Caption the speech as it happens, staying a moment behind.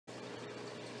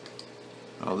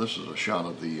This is a shot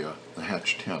of the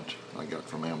hatch tent I got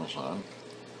from Amazon.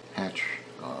 Hatch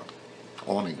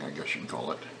awning, I guess you'd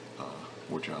call it,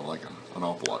 which I like an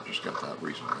awful lot. Just got that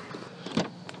recently.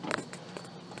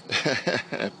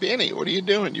 Benny, what are you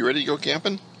doing? You ready to go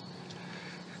camping?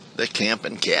 The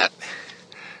camping cat.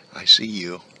 I see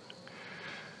you.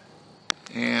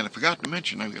 And I forgot to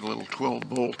mention I've got a little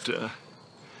 12-volt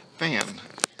fan in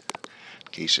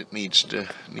case it need to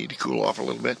cool off a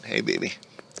little bit. Hey, baby.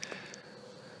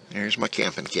 There's my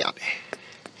camping cat.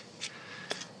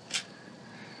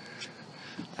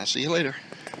 I'll see you later.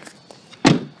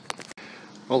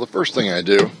 Well, the first thing I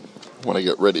do when I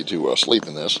get ready to sleep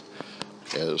in this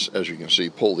is, as you can see,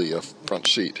 pull the front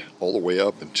seat all the way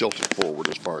up and tilt it forward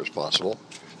as far as possible.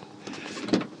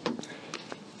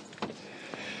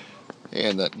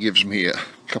 And that gives me a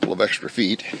couple of extra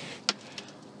feet.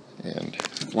 And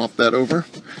flop that over.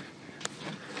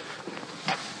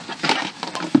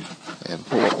 And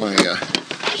pull up my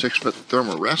 6-foot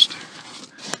thermal rest.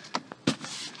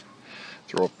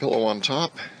 Throw a pillow on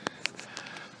top.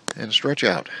 And stretch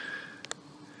out.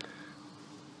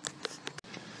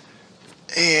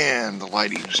 And the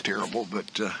lighting is terrible,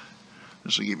 but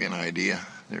this will give you an idea.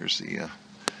 There's the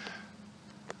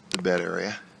bed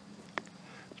area.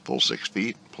 Full 6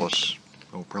 feet, plus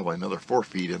probably another 4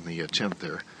 feet in the tent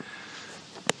there.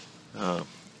 I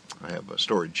have a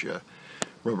storage,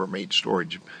 Rubbermaid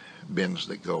storage bins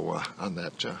that go on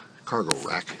that cargo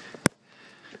rack.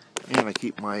 And I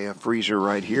keep my freezer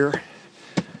right here,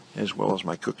 as well as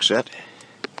my cook set.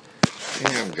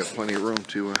 And I've got plenty of room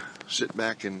to sit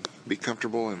back and be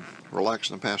comfortable and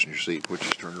relax in the passenger seat, which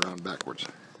is turned around backwards.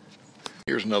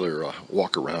 Here's another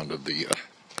walk around of the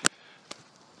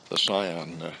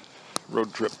Scion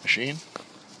road trip machine.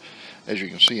 As you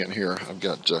can see in here, I've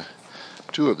got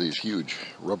 2 of these huge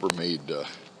Rubbermaid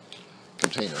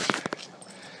containers,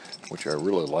 which I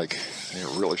really like. They're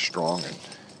really strong, and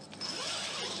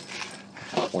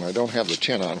when I don't have the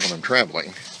tent on when I'm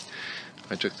traveling,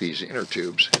 I took these inner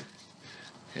tubes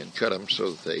and cut them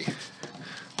so that they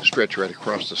stretch right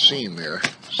across the seam there,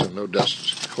 so no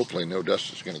dust, hopefully no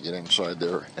dust is going to get inside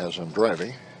there as I'm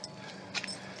driving,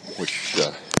 which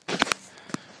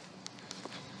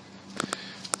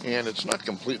and it's not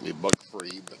completely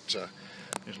bug-free, but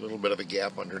there's a little bit of a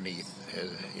gap underneath,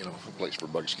 you know, a place for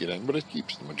bugs to get in, but it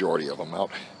keeps the majority of them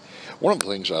out. One of the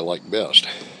things I like best,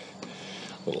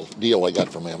 little deal I got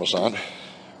from Amazon,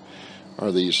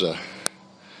 are these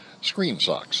screen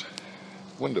socks,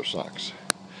 window socks.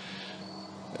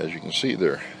 As you can see,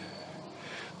 they're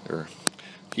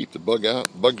keep the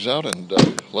bugs out and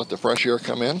let the fresh air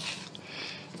come in.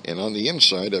 And on the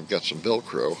inside, I've got some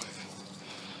Velcro,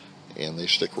 and they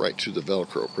stick right to the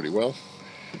Velcro pretty well.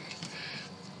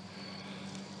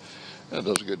 That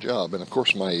does a good job. And of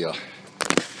course, my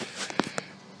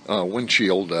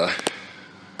windshield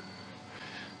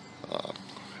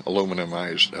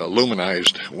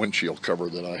aluminized windshield cover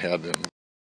that I had in.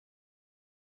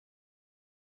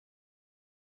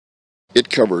 It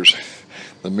covers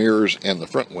the mirrors and the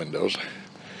front windows,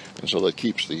 and so that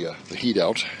keeps the heat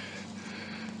out.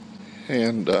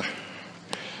 And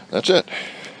that's it.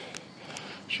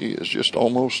 She is just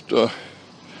almost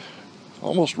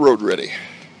road ready.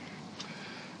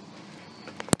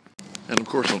 And of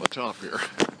course, on the top here,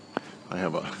 I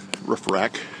have a roof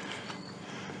rack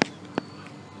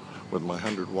with my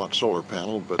 100-watt solar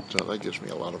panel, but that gives me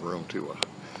a lot of room to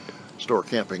store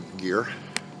camping gear,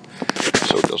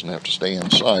 so it doesn't have to stay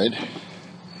inside.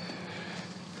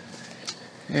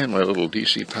 And my little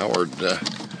DC-powered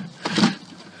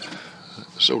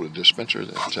soda dispenser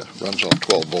that runs on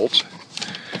 12 volts.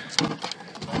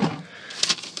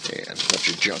 And a bunch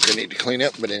of junk I need to clean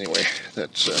up, but anyway,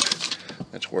 that's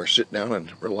where I sit down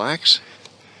and relax.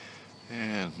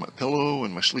 And my pillow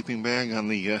and my sleeping bag on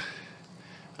the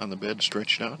bed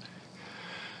stretched out.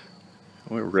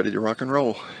 We're ready to rock and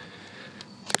roll.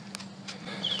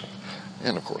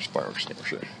 And of course, fire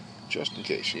extinguisher, just in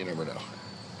case, you never know.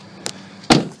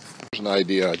 Here's an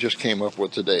idea I just came up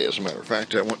with today. As a matter of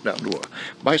fact, I went down to a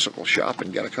bicycle shop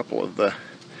and got a couple of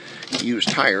used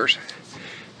tires.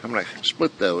 I'm going to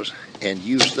split those and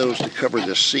use those to cover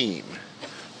the seam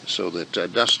so that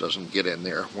dust doesn't get in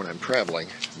there when I'm traveling,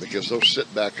 because those sit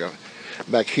back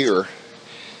here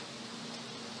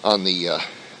on the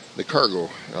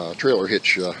cargo trailer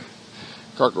hitch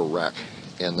cargo rack,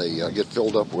 and they get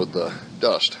filled up with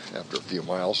dust after a few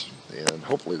miles, and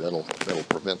hopefully that'll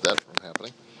prevent that from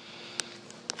happening.